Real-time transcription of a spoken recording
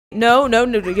No, no,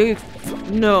 no, no,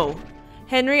 no.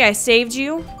 Henry, I saved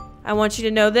you. I want you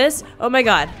to know this. Oh my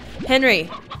god. Henry,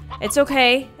 it's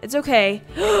okay. It's okay.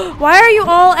 Why are you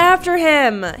all after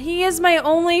him? He is my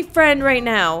only friend right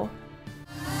now.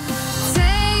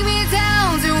 Take me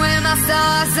down to where my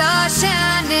stars are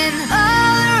shining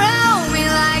all around me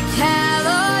like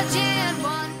halogen.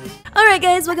 Alright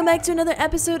guys, welcome back to another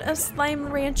episode of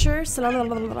Slime Rancher.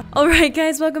 Alright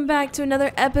guys, welcome back to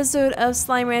another episode of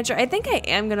Slime Rancher. I think I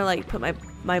am gonna like put my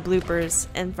bloopers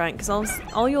in front because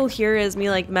all you'll hear is me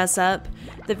like mess up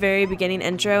the very beginning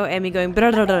intro and me going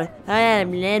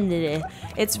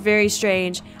it's very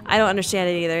strange. I don't understand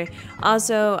it either.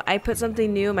 Also, I put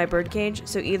something new in my bird cage,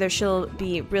 so either she'll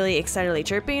be really excitedly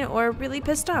chirping or really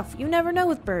pissed off. You never know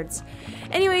with birds.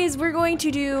 Anyways, we're going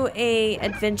to do a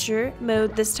adventure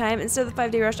mode this time instead of the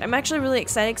 5-day rush. I'm actually really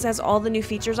excited because it has all the new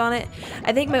features on it.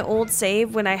 I think my old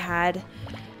save when I had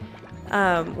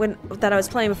that I was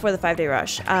playing before the 5-day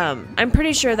rush, I'm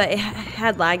pretty sure that it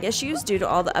had lag issues due to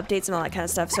all the updates and all that kind of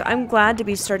stuff. So I'm glad to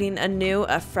be starting anew,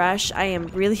 afresh. I am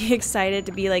really excited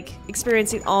to be like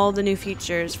experiencing all the new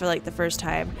features for like the first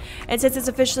time. And since it's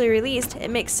officially released, it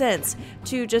makes sense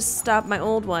to just stop my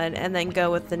old one and then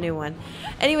go with the new one.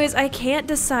 Anyways, I can't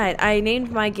decide. I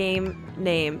named my game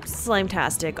name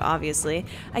Slimetastic, obviously.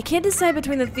 I can't decide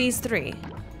between these three.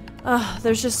 Oh,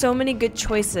 there's just so many good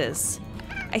choices.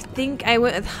 I think I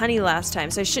went with honey last time,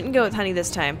 so I shouldn't go with honey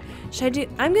this time. I'm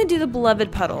gonna do the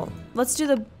beloved puddle. Let's do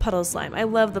the puddle slime. I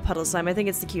love the puddle slime. I think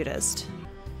it's the cutest.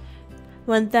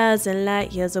 1,000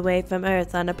 light years away from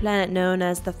Earth on a planet known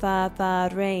as the Far Far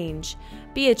Range,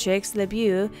 Beatrix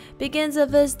LeBeau begins her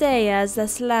first day as the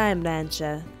Slime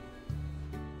Rancher.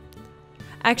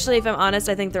 Actually, if I'm honest,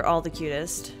 I think they're all the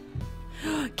cutest.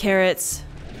 Carrots.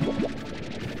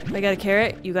 I got a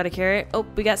carrot. You got a carrot. Oh,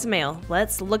 we got some mail.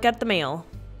 Let's look at the mail.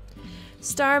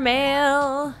 Star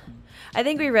mail. I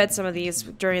think we read some of these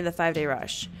during the 5-day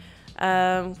rush.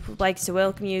 Would like to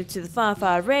welcome you to the Far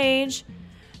Far Range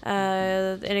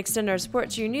and extend our support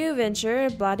to your new venture.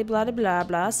 Blah blah blah blah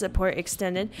blah. Support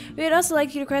extended. We would also like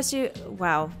you to request you.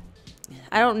 Wow,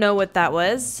 I don't know what that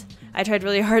was. I tried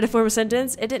really hard to form a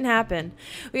sentence. It didn't happen.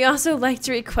 We also like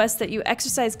to request that you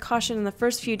exercise caution in the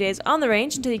first few days on the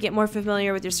range until you get more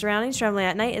familiar with your surroundings. Traveling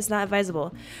at night is not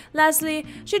advisable. Lastly,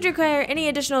 should you require any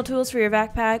additional tools for your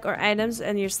backpack or items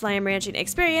and your slime ranching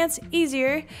experience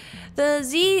easier, the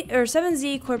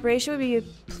 7Z Corporation would be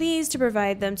pleased to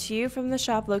provide them to you from the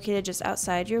shop located just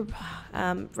outside your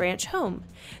ranch home.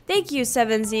 Thank you,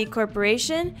 7Z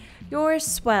Corporation. You're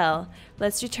swell.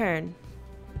 Let's return.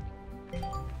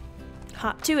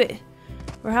 Hop to it.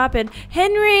 We're hopping.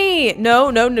 Henry!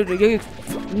 No, no, no, no,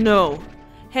 no.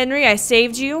 Henry, I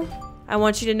saved you. I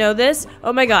want you to know this.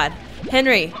 Oh my god.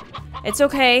 Henry, it's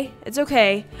okay. It's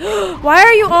okay. Why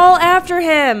are you all after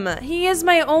him? He is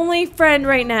my only friend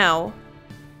right now.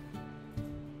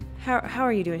 How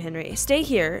are you doing, Henry? Stay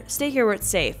here. Stay here where it's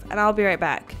safe, and I'll be right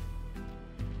back.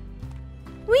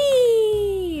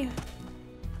 Whee!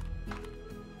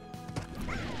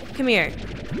 Come here.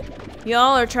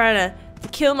 Y'all are trying to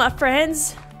kill my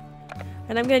friends,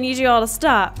 and I'm gonna need you all to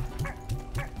stop.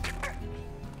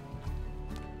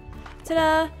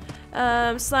 Ta-da!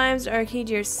 Slimes are key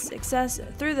to your success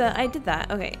through the. I did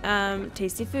that. Okay.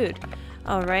 Tasty food.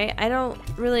 All right. I don't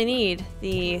really need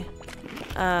the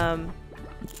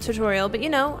tutorial, but you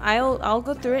know, I'll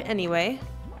go through it anyway,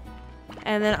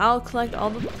 and then I'll collect all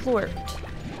the plort.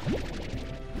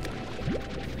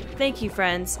 Thank you,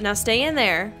 friends. Now stay in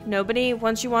there. Nobody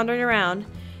wants you wandering around.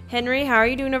 Henry, how are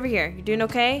you doing over here? You doing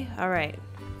okay? All right.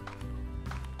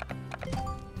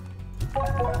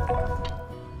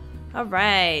 All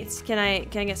right. Can I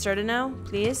get started now?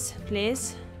 Please,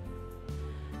 please.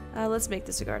 Let's make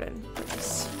this a garden.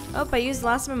 Oh, I used the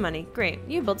last of my money. Great.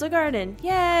 You built a garden.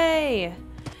 Yay!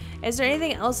 Is there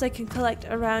anything else I can collect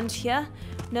around here?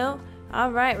 No?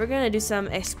 All right. We're gonna do some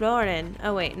exploring.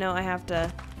 Oh wait, no, I have to.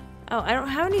 Oh, I don't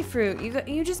have any fruit.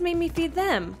 You just made me feed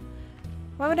them.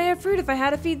 Why would I have fruit if I had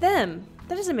to feed them?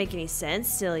 That doesn't make any sense,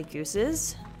 silly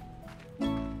gooses.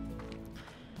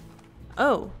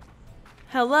 Oh.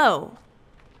 Hello.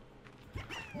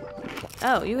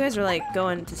 Oh, you guys are like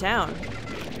going to town.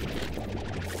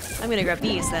 I'm gonna grab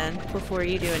these then before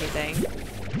you do anything.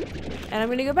 And I'm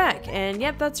gonna go back. And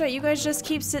yep, that's right. You guys just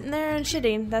keep sitting there and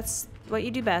shitting. That's what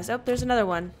you do best. Oh, there's another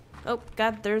one. Oh,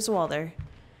 God, there's a wall there.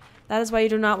 That is why you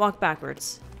do not walk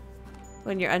backwards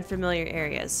when you're unfamiliar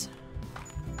areas.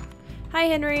 Hi,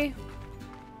 Henry.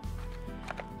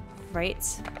 Right.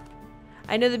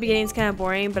 I know the beginning's kind of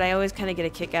boring, but I always kind of get a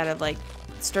kick out of like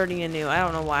starting anew. I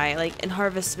don't know why. Like in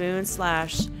Harvest Moon /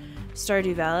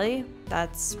 Stardew Valley,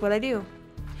 that's what I do.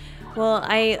 Well,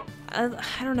 I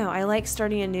don't know. I like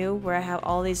starting anew where I have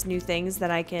all these new things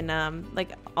that I can,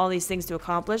 like all these things to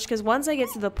accomplish. Because once I get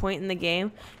to the point in the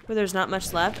game where there's not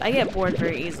much left, I get bored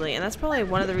very easily. And that's probably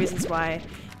one of the reasons why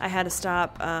I had to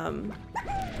stop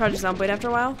Project Zomboid after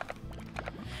a while.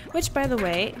 Which, by the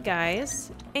way,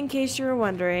 guys, in case you were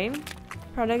wondering,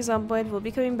 Project Zomboid will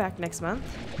be coming back next month.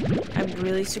 I'm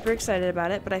really super excited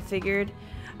about it, but I figured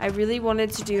I really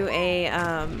wanted to do a,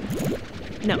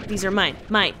 no, these are mine.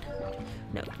 Mine.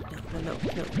 No,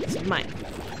 these are mine.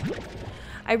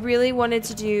 I really wanted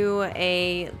to do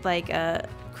a, like,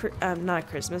 not a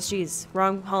Christmas, jeez,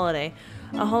 wrong holiday.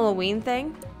 A Halloween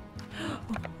thing.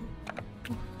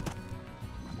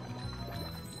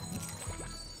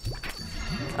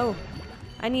 Oh,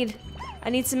 I need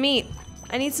some meat.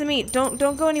 I need some meat. Don't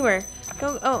go anywhere.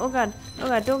 Oh god,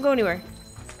 don't go anywhere.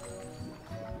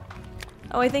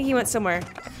 Oh, I think he went somewhere.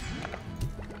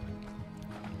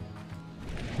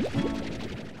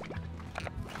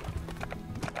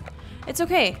 It's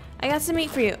okay. I got some meat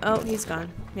for you. Oh, he's gone.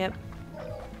 Yep.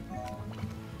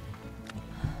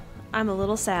 I'm a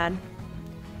little sad.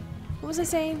 What was I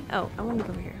saying? Oh, I want to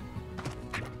go over here.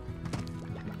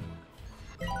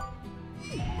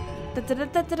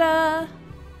 Da-da-da-da-da-da.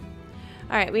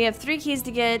 Alright, we have 3 keys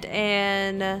to get,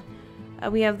 and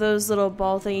we have those little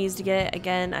ball thingies to get.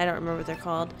 Again, I don't remember what they're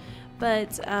called.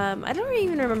 But I don't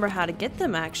even remember how to get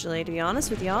them, actually, to be honest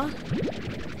with y'all.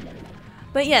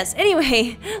 But yes,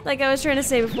 anyway, like I was trying to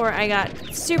say before, I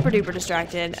got super duper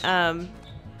distracted.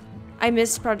 I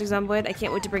missed Project Zomboid. I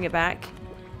can't wait to bring it back.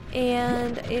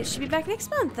 And it should be back next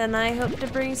month, and I hope to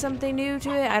bring something new to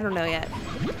it. I don't know yet.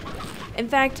 In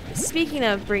fact, speaking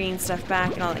of bringing stuff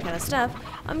back and all that kind of stuff,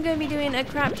 I'm going to be doing a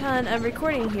crap ton of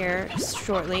recording here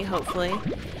shortly, hopefully.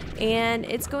 And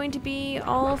it's going to be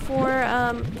all for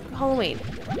Halloween.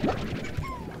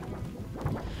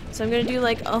 So I'm going to do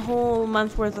like a whole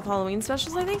month worth of Halloween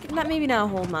specials, I think. Maybe not a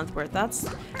whole month worth. That's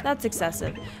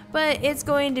excessive. But it's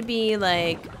going to be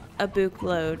like a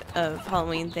bootload of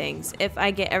Halloween things if I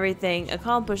get everything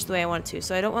accomplished the way I want to.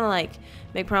 So I don't want to like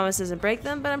make promises and break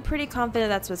them, but I'm pretty confident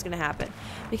that's what's going to happen.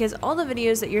 Because all the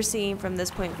videos that you're seeing from this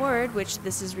point forward, which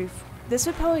this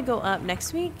would probably go up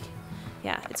next week.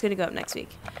 Yeah, it's going to go up next week.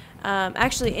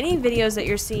 Actually, any videos that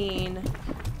you're seeing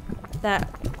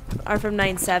that are from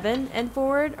 9/7 and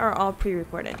forward are all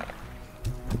pre-recorded.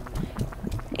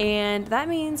 And that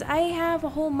means I have a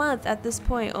whole month at this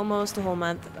point, almost a whole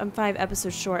month. I'm 5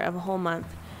 episodes short of a whole month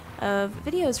of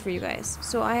videos for you guys.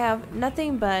 So I have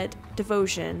nothing but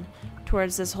devotion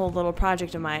towards this whole little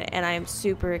project of mine, and I am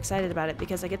super excited about it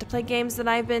because I get to play games that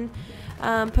I've been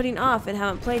putting off and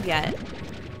haven't played yet.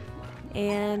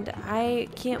 And I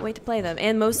can't wait to play them.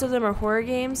 And most of them are horror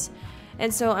games.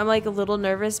 And so I'm like a little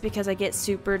nervous because I get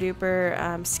super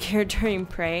duper scared during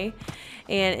Prey.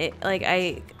 And it, like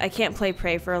I can't play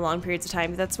Prey for long periods of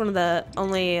time. That's one of the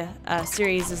only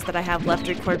series that I have left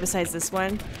to record besides this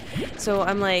one. So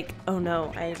I'm like, oh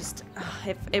no,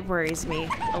 it worries me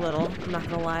a little, I'm not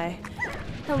gonna lie.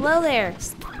 Hello there,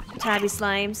 tabby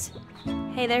slimes.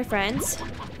 Hey there, friends.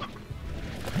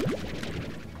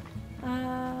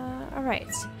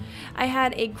 Alright. I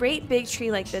had a great big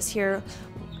tree like this here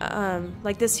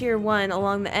one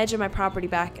along the edge of my property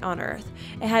back on Earth.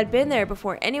 It had been there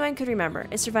before anyone could remember.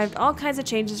 It survived all kinds of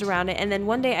changes around it, and then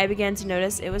one day I began to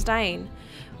notice it was dying.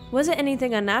 Wasn't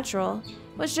anything unnatural.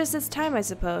 It was just its time, I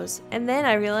suppose. And then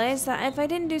I realized that if I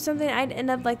didn't do something, I'd end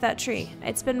up like that tree.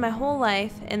 I'd spend my whole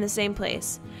life in the same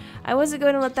place. I wasn't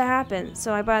going to let that happen,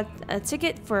 so I bought a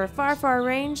ticket for a far, far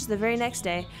range the very next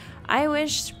day. I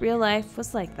wish real life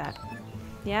was like that.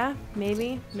 Yeah,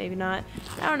 maybe, maybe not.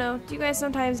 I don't know. Do you guys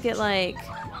sometimes get like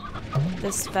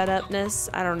this fed upness?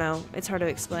 I don't know. It's hard to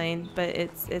explain, but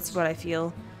it's what I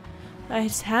feel. I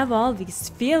just have all these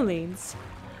feelings.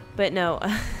 But no.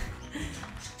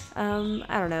 I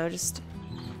don't know, just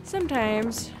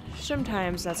sometimes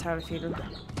that's how I feel.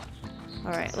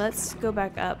 Alright, let's go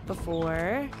back up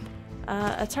before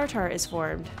a tartar is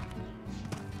formed.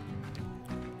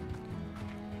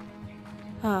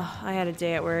 Oh, I had a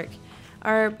day at work.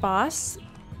 Our boss,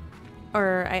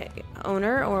 or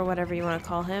owner, or whatever you want to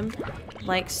call him,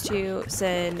 likes to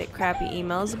send crappy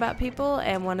emails about people,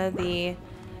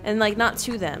 and like not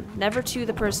to them, never to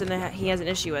the person that he has an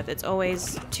issue with. It's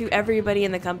always to everybody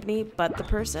in the company but the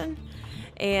person.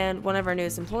 And one of our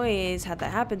newest employees had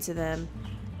that happen to them,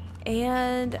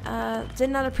 and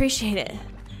did not appreciate it.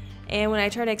 And when I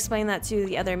tried to explain that to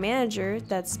the other manager,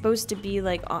 that's supposed to be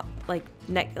like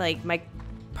my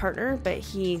partner, but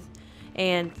he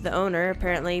and the owner,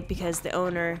 apparently, because the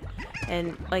owner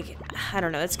and like, I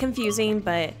don't know, it's confusing,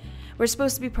 but we're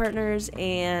supposed to be partners,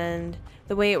 and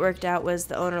the way it worked out was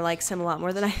the owner likes him a lot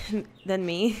more than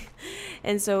me.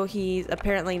 And so he's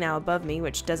apparently now above me,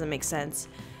 which doesn't make sense.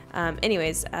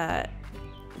 Anyways,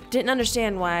 didn't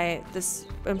understand why this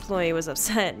employee was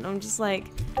upset. And I'm just like,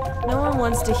 no one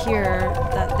wants to hear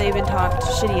that they've been talked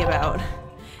shitty about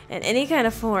in any kind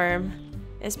of form,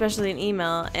 especially an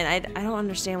email. And I don't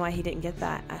understand why he didn't get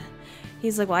that.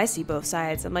 He's like, well, I see both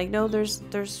sides. I'm like, no,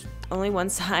 there's only one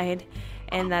side,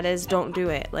 and that is don't do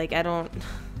it. Like,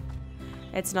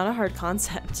 it's not a hard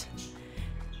concept.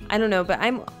 I don't know, but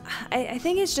I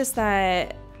think it's just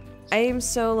that I am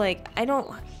so, like, I'm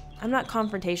not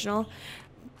confrontational,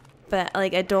 but,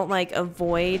 like, I don't, like,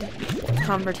 avoid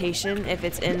confrontation if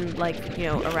it's in, like, you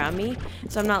know, around me.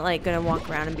 So I'm not, like, gonna walk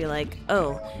around and be like,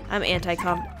 oh, I'm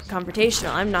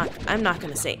anti-confrontational. I'm not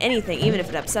gonna say anything, even if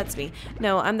it upsets me.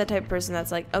 No, I'm the type of person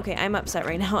that's like, okay, I'm upset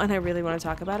right now and I really want to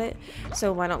talk about it.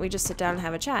 So why don't we just sit down and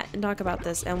have a chat and talk about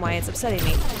this and why it's upsetting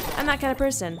me? I'm that kind of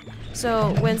person.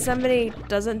 So when somebody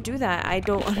doesn't do that, I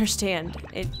don't understand.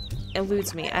 It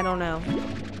eludes me. I don't know.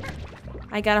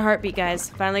 I got a heartbeat, guys.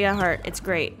 Finally got a heart. It's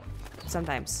great.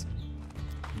 Sometimes.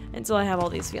 Until I have all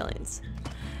these feelings.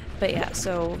 But yeah,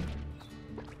 so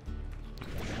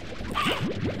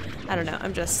I don't know.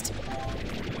 I'm just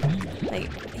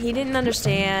like, he didn't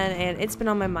understand, and it's been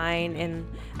on my mind, and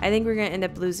I think we're gonna end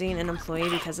up losing an employee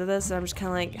because of this. And I'm just kind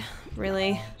of like,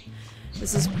 really?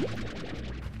 It's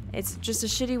just a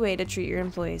shitty way to treat your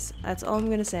employees. That's all I'm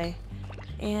gonna say.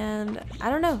 And I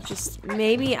don't know, just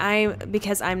maybe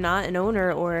because I'm not an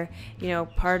owner or, you know,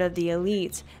 part of the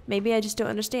elite, maybe I just don't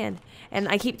understand. And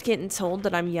I keep getting told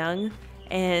that I'm young,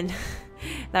 and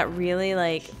that really,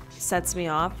 like, sets me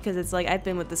off, because it's like, I've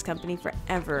been with this company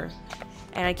forever,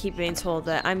 and I keep being told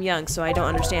that I'm young, so I don't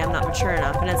understand, I'm not mature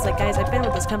enough. And it's like, guys, I've been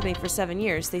with this company for 7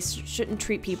 years. They shouldn't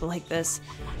treat people like this,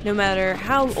 no matter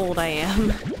how old I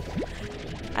am.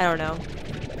 I don't know.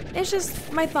 It's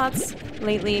just my thoughts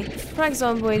lately. Project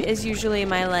Zomboid is usually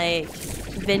my, like,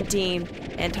 venting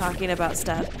and talking about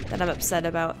stuff that I'm upset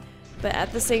about. But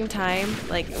at the same time,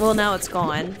 like, well, now it's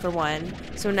gone, for one.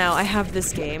 So now I have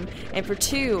this game. And for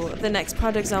two, the next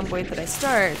Project Zomboid that I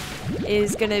start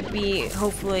is gonna be,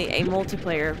 hopefully, a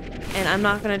multiplayer. And I'm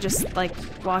not gonna just, like,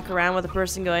 walk around with a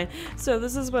person going, so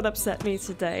this is what upset me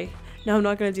today. No, I'm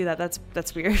not gonna do that.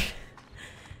 That's weird.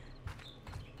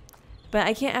 But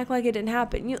I can't act like it didn't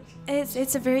happen.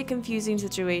 It's a very confusing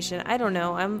situation. I don't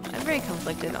know. I'm very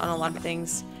conflicted on a lot of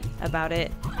things about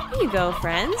it. Here you go,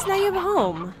 friends. Now you have a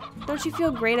home. Don't you feel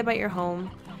great about your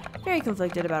home? Very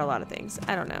conflicted about a lot of things.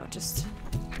 I don't know. Just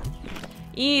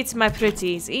eat, my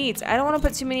pretties. Eat. I don't want to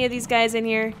put too many of these guys in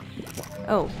here.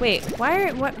 Oh, wait. What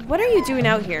are you doing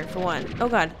out here, for one? Oh,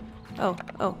 God.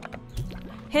 Oh.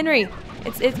 Henry,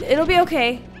 it'll be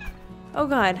okay. Oh,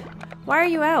 God. Why are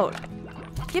you out?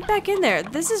 Get back in there.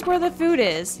 This is where the food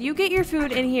is. You get your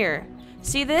food in here.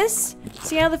 See this?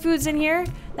 See how the food's in here?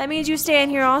 That means you stay in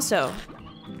here also.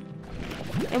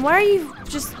 And why are you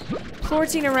just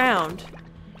flirting around?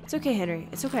 It's okay, Henry.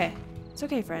 It's okay. It's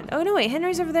okay, friend. Oh, no, wait.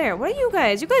 Henry's over there. What are you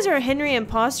guys? You guys are Henry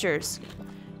imposters.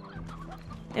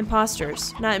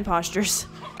 Imposters. Not imposters.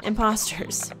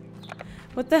 Imposters.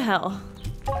 What the hell?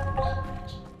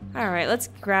 Alright, let's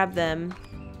grab them.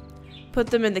 Put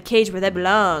them in the cage where they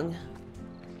belong.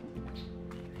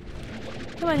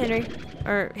 Come on, Henry.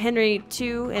 Or Henry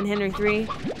 2 and Henry 3.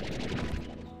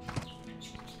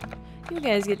 You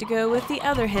guys get to go with the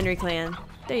other Henry clan.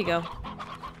 There you go.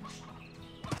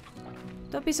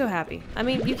 Don't be so happy. I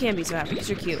mean, you can be so happy because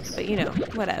you're cute, but you know,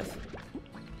 whatever.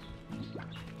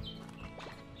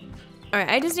 Alright,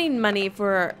 I just need money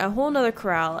for a whole nother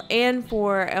corral and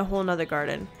for a whole nother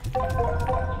garden.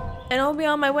 And I'll be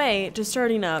on my way to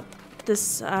starting up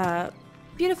this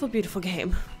beautiful, beautiful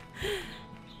game.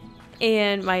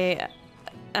 And my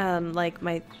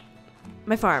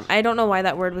my farm. I don't know why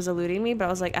that word was eluding me, but I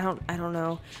was like, I don't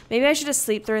know. Maybe I should just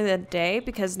sleep during the day,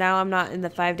 because now I'm not in the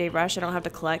 5-day rush. I don't have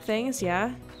to collect things.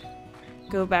 Yeah.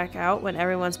 Go back out when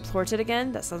everyone's plorted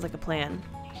again. That sounds like a plan.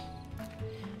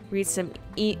 Read some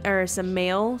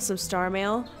mail, some star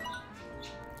mail.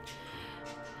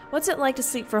 What's it like to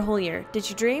sleep for a whole year? Did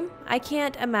you dream? I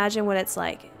can't imagine what it's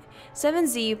like.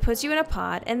 7Z puts you in a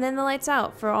pod and then the lights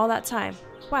out for all that time.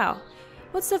 Wow.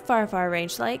 What's the far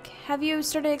range like? Have you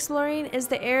started exploring? Is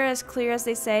the air as clear as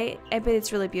they say? I bet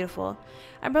it's really beautiful.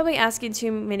 I'm probably asking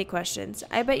too many questions.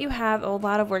 I bet you have a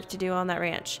lot of work to do on that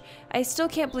ranch. I still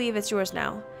can't believe it's yours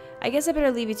now. I guess I better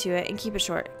leave you to it and keep it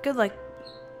short. Good luck,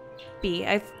 B.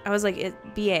 I was like,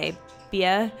 B-A.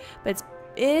 Bia, but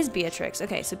it is Beatrix.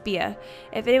 Okay, so Bia.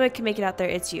 If anyone can make it out there,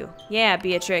 it's you. Yeah,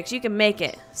 Beatrix, you can make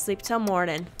it. Sleep till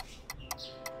morning.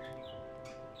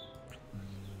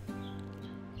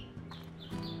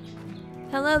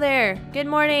 Hello there. Good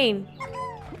morning.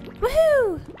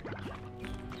 Woohoo!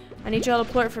 I need y'all to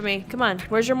plort for me. Come on.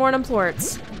 Where's your morning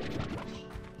plorts?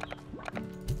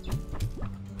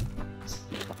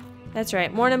 That's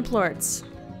right. Morning plorts.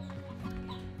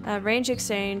 Range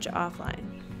exchange offline.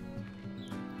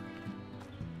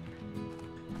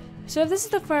 So if this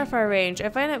is the far range, I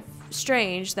find it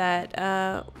strange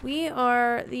that we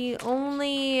are the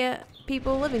only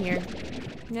people living here.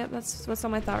 Yep, that's what's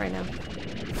on my thought right now.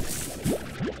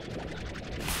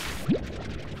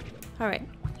 Alright.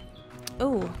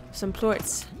 Oh, some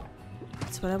plorts.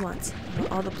 That's what I want. I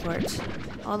want all the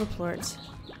plorts. All the plorts.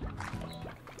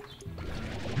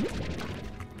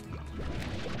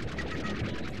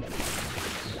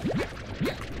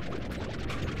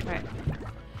 Alright.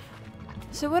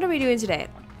 So what are we doing today?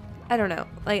 I don't know.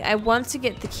 Like, I want to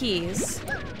get the keys.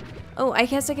 Oh, I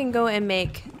guess I can go and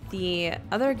make the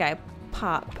other guy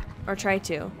pop. Or try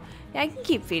to. Yeah, I can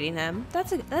keep feeding him.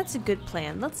 That's a good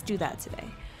plan. Let's do that today.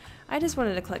 I just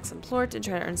wanted to collect some plort and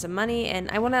try to earn some money,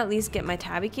 and I want to at least get my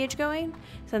tabby cage going,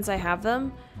 since I have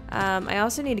them. I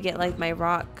also need to get, like, my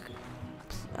rock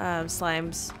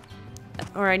slimes.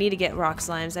 Or I need to get rock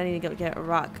slimes. I need to go get a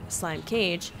rock slime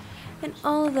cage. And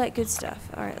all of that good stuff.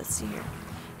 Alright, let's see here.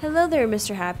 Hello there,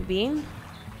 Mr. Happy Bean.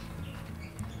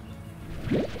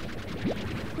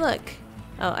 Look.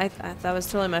 Oh, I thought it was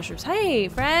totally mushrooms. Hey,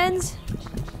 friends!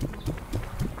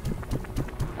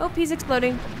 Oh, he's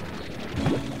exploding.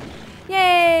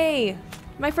 Yay!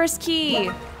 My first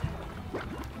key!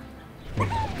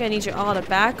 Gonna need you all to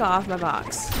back off my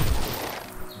box.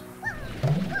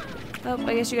 Oh,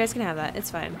 I guess you guys can have that. It's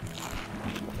fine.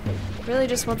 Really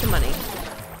just want the money.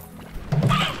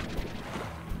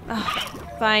 Oh,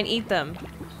 fine, eat them.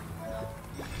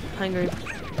 Hungry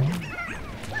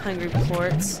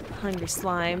plorts. Hungry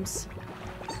slimes.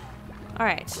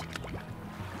 Alright.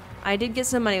 I did get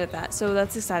some money with that, so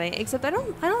that's exciting. Except I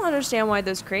don't understand why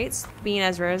those crates, being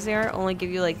as rare as they are, only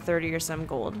give you like 30 or some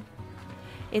gold.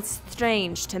 It's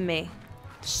strange to me.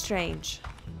 Strange.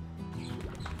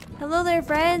 Hello there,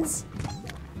 friends!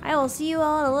 I will see you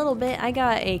all in a little bit. I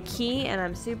got a key and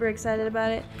I'm super excited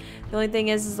about it. The only thing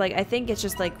is like, I think it's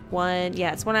just like one,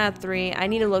 yeah, it's 1 out of 3. I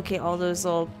need to locate all those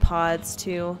little pods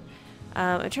too.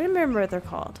 I'm trying to remember what they're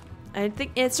called. I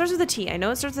think it starts with a T. I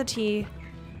know it starts with a T.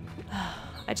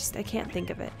 I can't think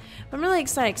of it. But I'm really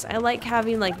excited because I like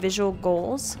having like visual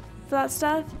goals for that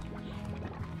stuff.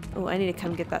 Oh, I need to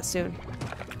come get that soon.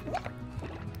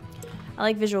 I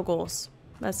like visual goals.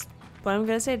 That's what I'm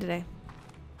gonna say today.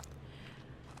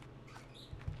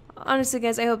 Honestly,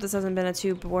 guys, I hope this hasn't been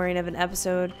too boring of an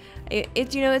episode. You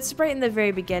know, it's right in the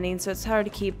very beginning, so it's hard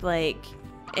to keep like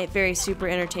it very super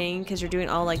entertaining because you're doing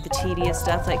all like the tedious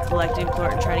stuff, like collecting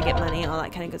plort and trying to get money, all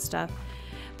that kind of good stuff.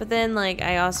 But then, like,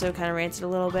 I also kind of ranted a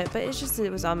little bit, but it's just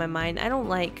it was on my mind.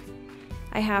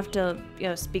 I have to, you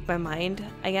know, speak my mind,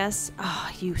 I guess. Oh,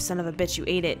 you son of a bitch, you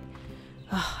ate it.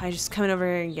 Oh, I just coming over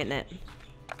here and getting it.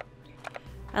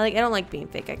 I don't like being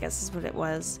fake, I guess is what it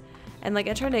was. And, like,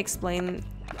 I tried to explain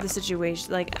the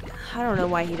situation, like, I don't know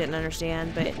why he didn't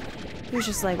understand, but he was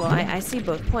just like, well, I see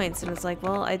both points. And it's like,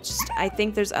 well, I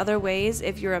think there's other ways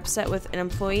if you're upset with an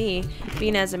employee,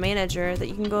 being as a manager, that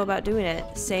you can go about doing it.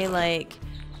 Say, like,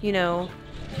 you know,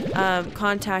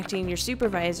 contacting your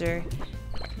supervisor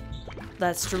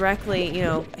that's directly, you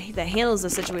know, that handles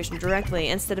the situation directly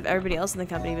instead of everybody else in the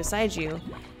company besides you.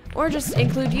 Or just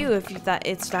include you if you thought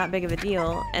it's that big of a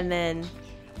deal, and then,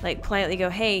 like, politely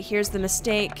go, hey, here's the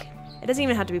mistake. It doesn't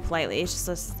even have to be politely. It's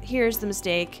just, here's the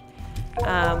mistake.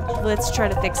 Let's try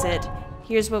to fix it.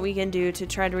 Here's what we can do to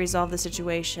try to resolve the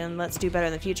situation. Let's do better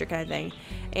in the future, kind of thing.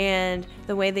 And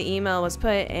the way the email was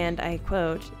put, and I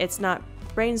quote, it's not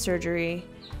brain surgery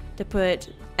to put,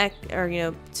 or, you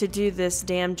know, to do this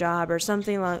damn job or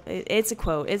something like, it's a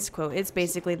quote. It's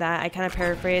basically that. I kind of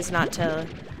paraphrase, not to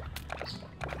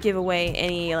give away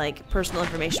any, like, personal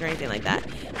information or anything like that.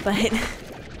 But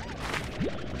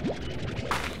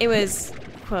it was,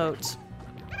 quote,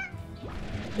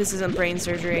 this isn't brain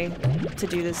surgery to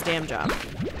do this damn job,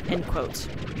 end quote.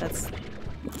 That's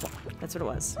what it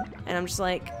was. And I'm just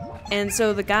like, and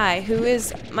so the guy, who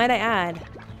is, might I add,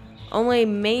 only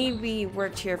maybe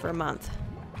worked here for a month,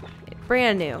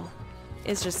 brand new,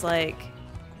 is just like,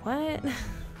 what? And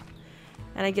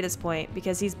I get his point,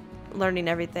 because he's learning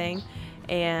everything.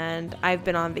 And I've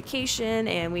been on vacation,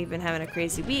 and we've been having a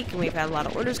crazy week, and we've had a lot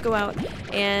of orders go out,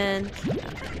 and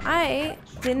I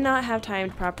did not have time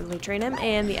to properly train him,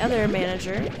 and the other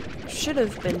manager should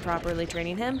have been properly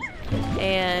training him.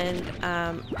 And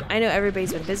I know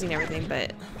everybody's been busy and everything,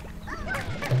 but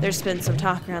there's been some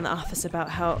talk around the office about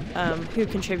how who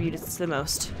contributed the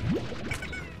most.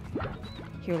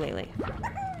 here lately.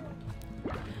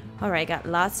 Alright, got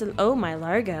lots of... Oh, my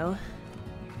Largo.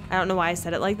 I don't know why I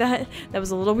said it like that. That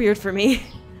was a little weird for me.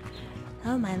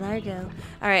 Oh, my Largo.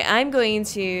 Alright, I'm going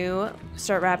to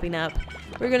start wrapping up.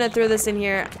 We're going to throw this in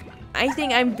here. I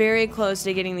think I'm very close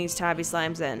to getting these tabby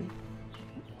slimes in.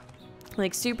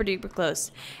 Like, super duper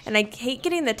close. And I hate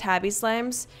getting the tabby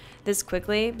slimes this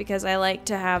quickly because I like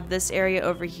to have this area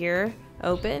over here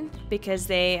open because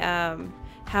they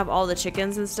have all the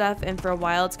chickens and stuff, and for a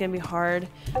while it's gonna be hard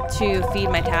to feed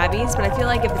my tabbies. But I feel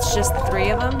like if it's just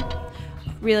 3 of them,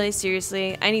 really,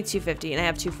 seriously, I need 250 and I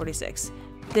have 246.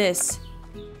 This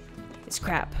is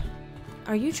crap.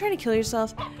 Are you trying to kill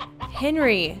yourself?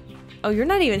 Henry. Oh, you're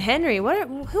not even Henry.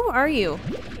 Who are you?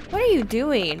 What are you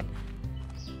doing?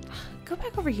 Go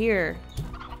back over here.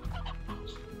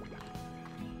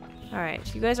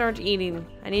 Alright, you guys aren't eating.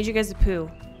 I need you guys to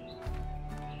poo.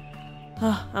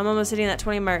 Oh, I'm almost hitting that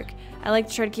 20 mark. I like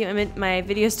to try to keep my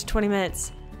videos to 20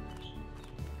 minutes.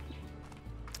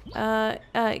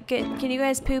 Can you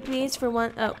guys poo, please, for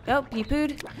one? Oh, he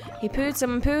pooed. He pooed.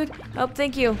 Someone pooed. Oh,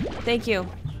 thank you. Thank you.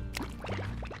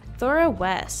 Thora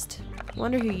West.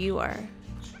 Wonder who you are.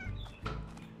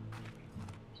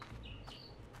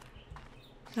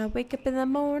 I wake up in the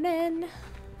morning.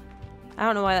 I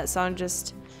don't know why that song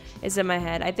just is in my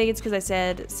head. I think it's because I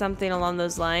said something along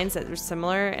those lines that were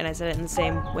similar, and I said it in the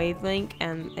same wavelength,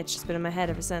 and it's just been in my head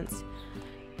ever since.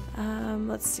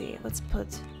 Let's see. Let's put...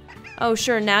 Oh,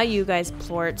 sure. Now you guys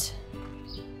plort.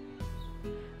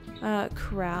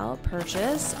 Corral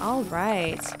purchase. All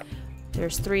right.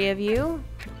 There's 3 of you.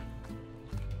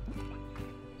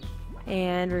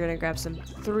 And we're going to grab some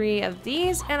 3 of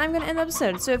these, and I'm going to end the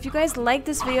episode. So if you guys like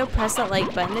this video, press that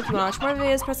like button. If you want to watch more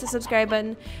videos, press the subscribe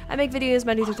button. I make videos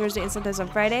Monday through Thursday and sometimes on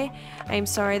Friday. I am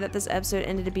sorry that this episode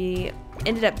ended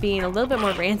up being a little bit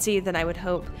more ranty than I would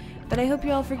hope. But I hope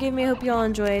you all forgive me. I hope you all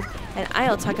enjoyed, and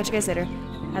I'll talk to you guys later.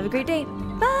 Have a great day.